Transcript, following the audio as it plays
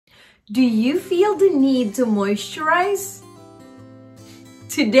Do you feel the need to moisturize?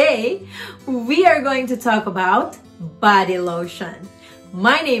 Today, we are going to talk about body lotion.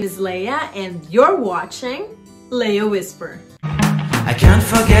 My name is Leia and you're watching Leia Whisper. I can't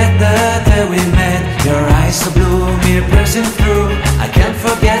forget the day we met. Your eyes so blue, me piercing through. I can't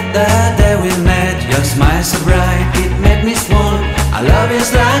forget the day we met. Your smile so bright, it made me swoon. Our love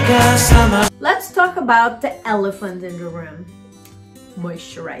is like a summer. Let's talk about the elephant in the room.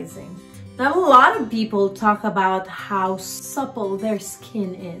 Moisturizing. Now, a lot of people talk about how supple their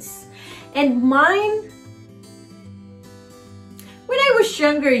skin is. And mine, when I was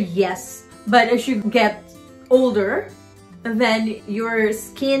younger, yes. But as you get older, then your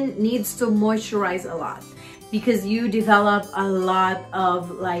skin needs to moisturize a lot because you develop a lot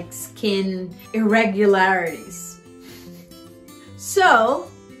of like skin irregularities. So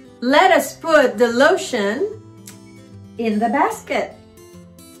let us put the lotion in the basket.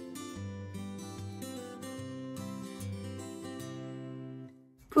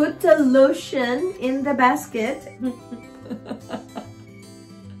 Put the lotion in the basket.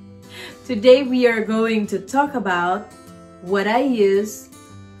 Today we are going to talk about what I use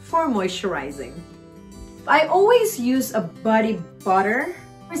for moisturizing. I always use a body butter.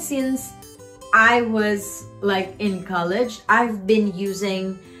 Since I was like in college, I've been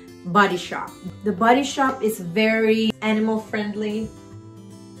using Body Shop. The Body Shop is very animal friendly.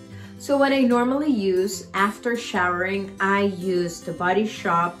 So what I normally use after showering, I use the Body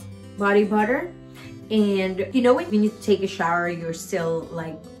Shop body butter. And you know when you take a shower, you're still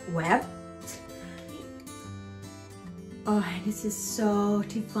like wet? Oh, this is so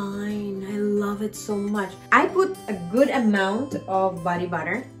divine. I love it so much. I put a good amount of body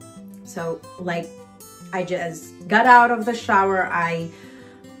butter. So like I just got out of the shower, I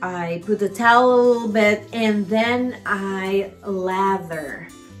put the towel a little bit and then I lather.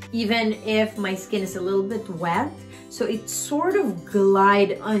 Even if my skin is a little bit wet, so it sort of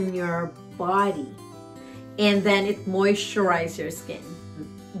glide on your body and then it moisturizes your skin.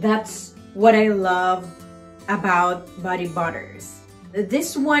 That's what I love about body butters.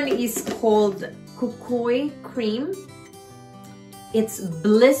 This one is called Kukui Cream. It's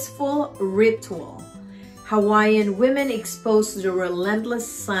Blissful Ritual. Hawaiian women exposed to the relentless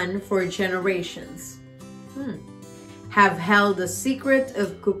sun for generations have held the secret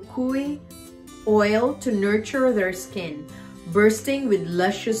of kukui oil to nurture their skin, bursting with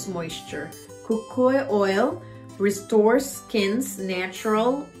luscious moisture. Kukui oil restores skin's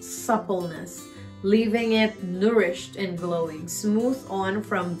natural suppleness, leaving it nourished and glowing, smooth on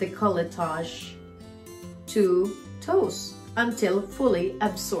from décolletage to toes until fully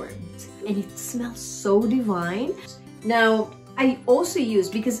absorbed. And it smells so divine. Now, I also use,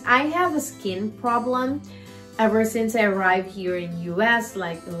 because I have a skin problem ever since I arrived here in US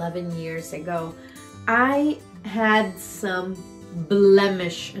like 11 years ago. I had some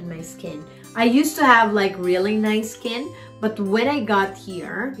blemish on my skin. I used to have like really nice skin, but when I got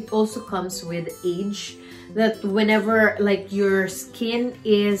here, it also comes with age, that whenever like your skin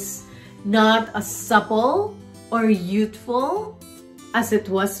is not as supple or youthful as it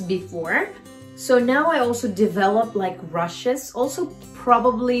was before. So now I also develop like rashes, also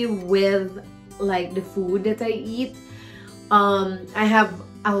probably with like the food that I eat. I have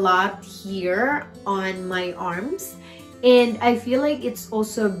a lot here on my arms, and I feel like it's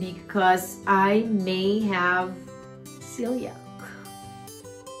also because I may have celiac.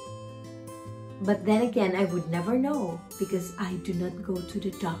 But then again, I would never know because I do not go to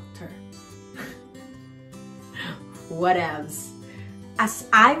the doctor. What else? As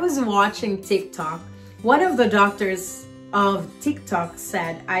I was watching TikTok, one of the doctors of TikTok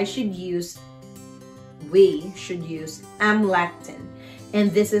said we should use amlactin,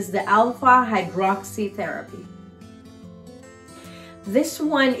 and this is the alpha hydroxy therapy. This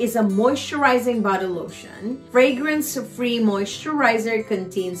one is a moisturizing body lotion. Fragrance-free moisturizer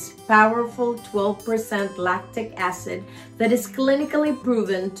contains powerful 12% lactic acid that is clinically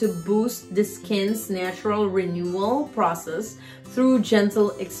proven to boost the skin's natural renewal process through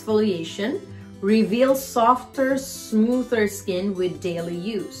gentle exfoliation, reveal softer, smoother skin with daily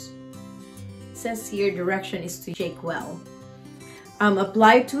use. It says here direction is to shake well.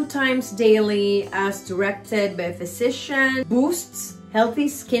 Apply 2 times daily as directed by a physician. Boosts healthy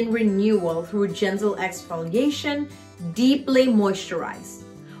skin renewal through gentle exfoliation. Deeply moisturize.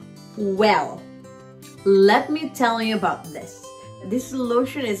 Well, let me tell you about this. This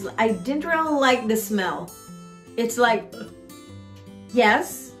lotion is, I didn't really like the smell. It's like,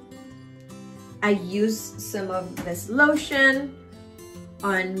 yes, I use some of this lotion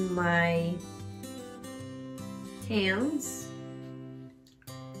on my hands.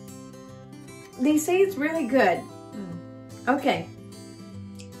 they say it's really good. Okay.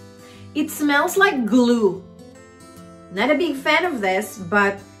 It smells like glue. Not a big fan of this,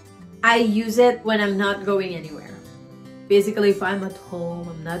 but I use it when I'm not going anywhere. Basically, if I'm at home,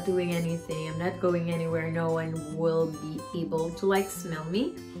 I'm not doing anything, I'm not going anywhere, no one will be able to like smell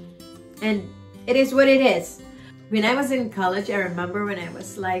me. And it is what it is. When I was in college, I remember when I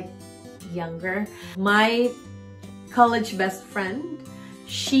was like younger, my college best friend,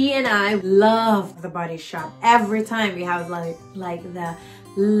 she and I loved the Body Shop. Every time we have like the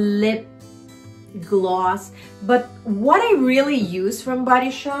lip gloss. But what I really use from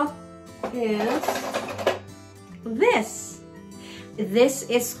Body Shop is this. This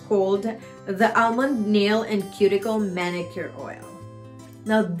is called the Almond Nail and Cuticle Manicure Oil.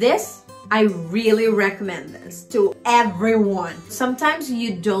 Now this, I really recommend this to everyone. Sometimes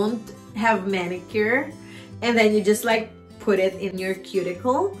you don't have manicure and then you just like put it in your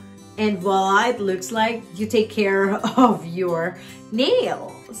cuticle and voila, it looks like you take care of your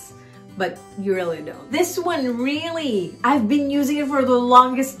nails. But you really don't. This one really, I've been using it for the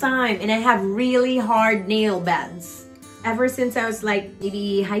longest time and I have really hard nail beds. Ever since I was like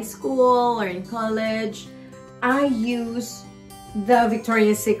maybe high school or in college, I use the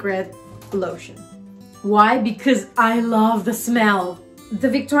Victoria's Secret lotion. Why? Because I love the smell. The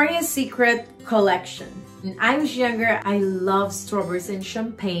Victoria's Secret collection. When I was younger, I loved Strawberries and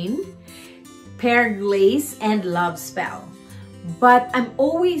Champagne, Pear Glaze, and Love Spell. But I'm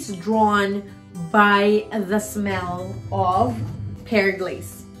always drawn by the smell of Pear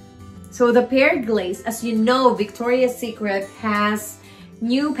Glaze. So the Pear Glaze, as you know, Victoria's Secret has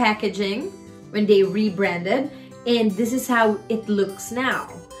new packaging when they rebranded, and this is how it looks now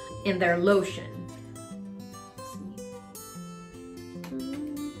in their lotion.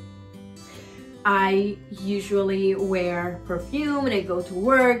 I usually wear perfume when I go to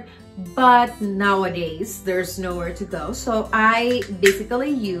work, but nowadays there's nowhere to go, so I basically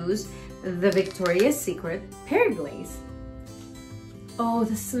use the Victoria's Secret Pear Glaze. Oh,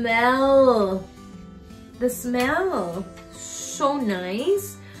 the smell! The smell! So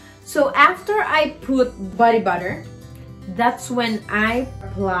nice! So after I put body butter, that's when I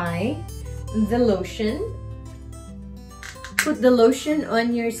apply the lotion. Put the lotion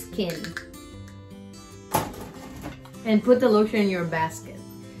on your skin. And put the lotion in your basket.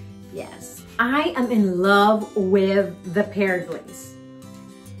 Yes, I am in love with the Pear Glaze.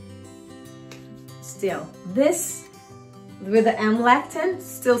 Still, this with the amlactin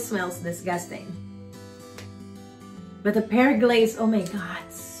still smells disgusting. But the Pear Glaze, oh my god,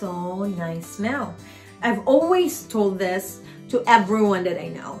 so nice smell. I've always told this to everyone that I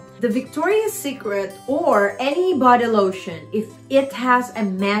know. The Victoria's Secret or any body lotion, if it has a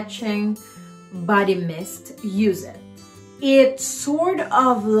matching body mist, use it. It's sort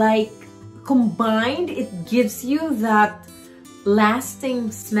of like combined, it gives you that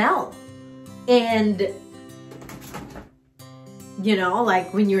lasting smell. And you know,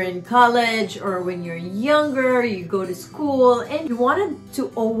 like when you're in college or when you're younger, you go to school and you wanted to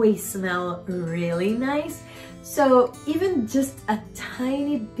always smell really nice. So even just a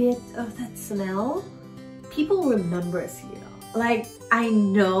tiny bit of that smell, people remembers you. Like I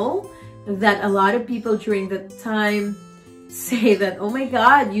know that a lot of people during that time say that, oh my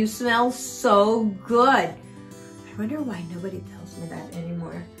god, you smell so good. I wonder why nobody tells me that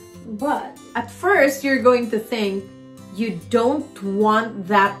anymore. But at first you're going to think you don't want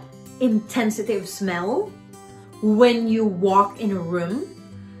that intensity of smell when you walk in a room.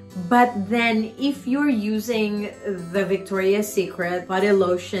 But then if you're using the Victoria's Secret body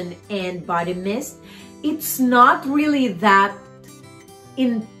lotion and body mist, it's not really that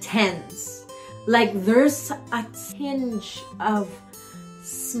intense. Like there's a tinge of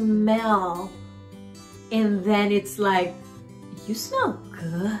smell and then it's like, you smell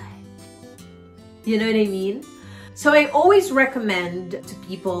good. You know what I mean? So I always recommend to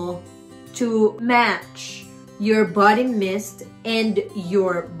people to match your body mist and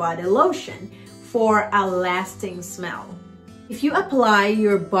your body lotion for a lasting smell. If you apply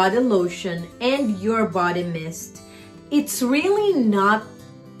your body lotion and your body mist, it's really not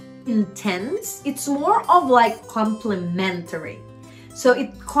intense. It's more of like complementary. So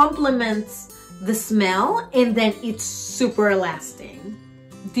it complements the smell and then it's super lasting.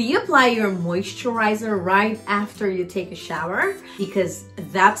 Do you apply your moisturizer right after you take a shower? Because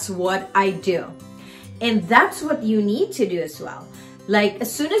that's what I do. And that's what you need to do as well. Like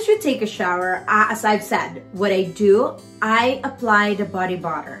as soon as you take a shower, as I've said, what I do, I apply the body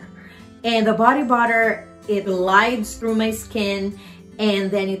butter. And the body butter, it glides through my skin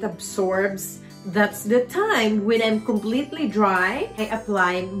and then it absorbs. That's the time when I'm completely dry, I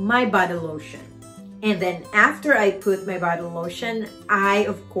apply my body lotion. And then after I put my body lotion, I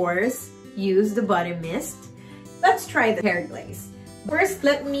of course use the body mist. Let's try the hair glaze. First,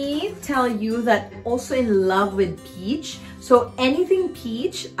 let me tell you that I'm also in love with peach. So anything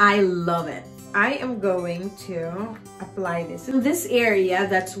peach, I love it. I am going to apply this in this area.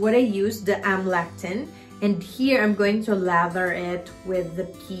 That's what I use, the amlactin. And here I'm going to lather it with the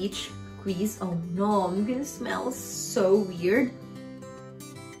peach squeeze. Oh no, I'm gonna smell so weird.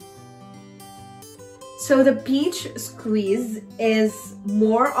 So the peach squeeze is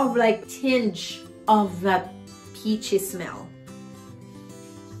more of like tinge of that peachy smell.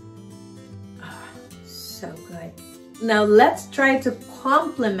 Oh, so good. Now let's try to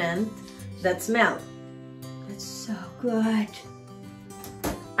complement that smell. That's so good.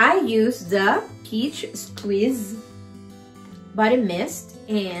 I use the peach squeeze body mist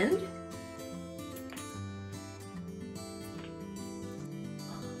and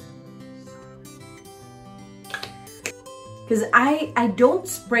because I don't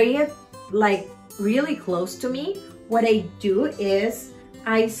spray it like really close to me. What I do is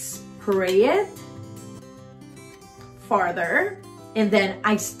I spray it farther and then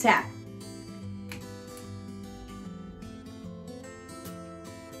I step.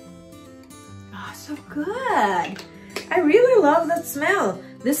 Oh, so good. I really love that smell.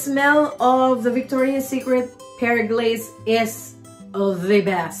 The smell of the Victoria's Secret Pear Glaze is the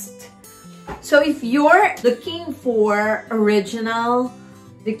best. So if you're looking for original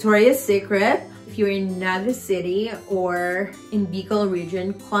Victoria's Secret, if you're in Naga City or in Bicol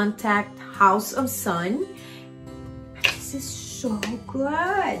region, contact House of Sun. This is so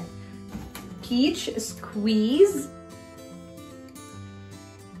good. Peach squeeze.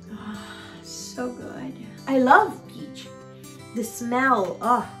 Oh, so good. I love peach. The smell,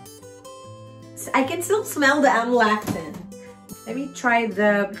 oh. I can still smell the amlactin. Let me try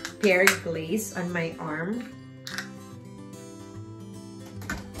the pear glaze on my arm.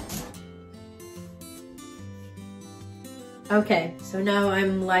 Okay, so now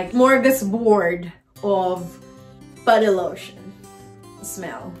I'm like smorgasbord of body lotion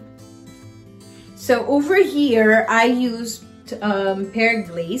smell. So over here, I used pear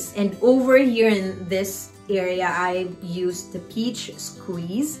glaze, and over here in this area, I used the peach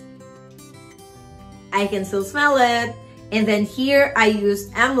squeeze. I can still smell it. And then here I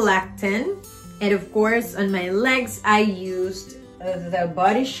used amlactin, and of course on my legs I used the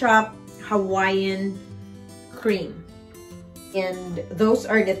Body Shop Hawaiian cream. And those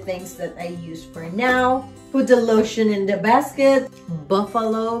are the things that I use for now. Put the lotion in the basket,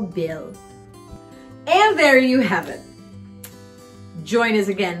 Buffalo Bill. And there you have it. Join us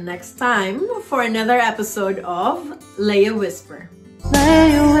again next time for another episode of Leia Whisper.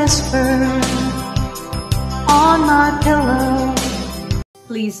 Leia Whisper on my pillow.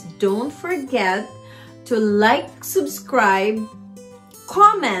 Please don't forget to like, subscribe,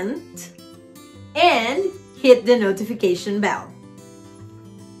 comment, and hit the notification bell.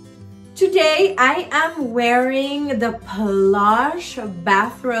 Today I am wearing the plush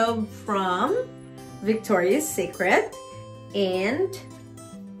bathrobe from Victoria's Secret and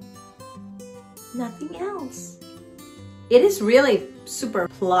nothing else. It is really super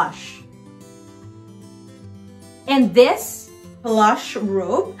plush. And this plush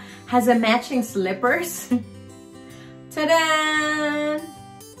robe has a matching slippers. Ta-da!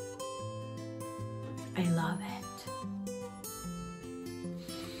 I love it.